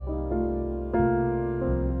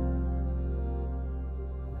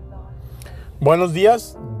Buenos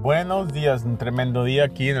días, un tremendo día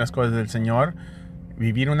aquí en las cosas del Señor.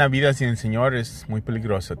 Vivir una vida sin el Señor es muy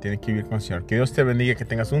peligroso, tiene que vivir con el Señor. Que Dios te bendiga, que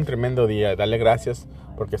tengas un tremendo día. Dale gracias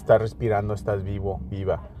porque estás respirando, estás vivo,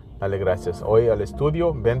 viva. Dale gracias. Hoy al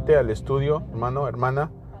estudio, vente al estudio, hermano,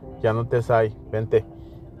 hermana, ya no te hay, vente.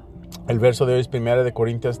 El verso de hoy es 1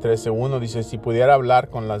 Corintios 13:1, dice: si pudiera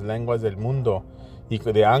hablar con las lenguas del mundo y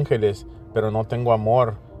de ángeles, pero no tengo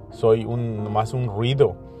amor, soy nomás un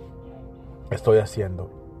ruido estoy haciendo.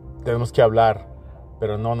 Tenemos que hablar,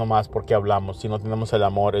 pero no nomás porque hablamos. Si no tenemos el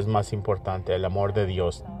amor, es más importante, el amor de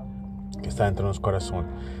Dios que está dentro de nuestro corazón.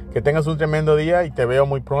 Que tengas un tremendo día y te veo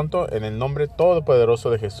muy pronto en el nombre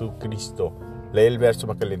todopoderoso de Jesucristo. Lee el verso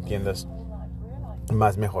para que le entiendas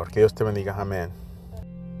más mejor. Que Dios te bendiga. Amén.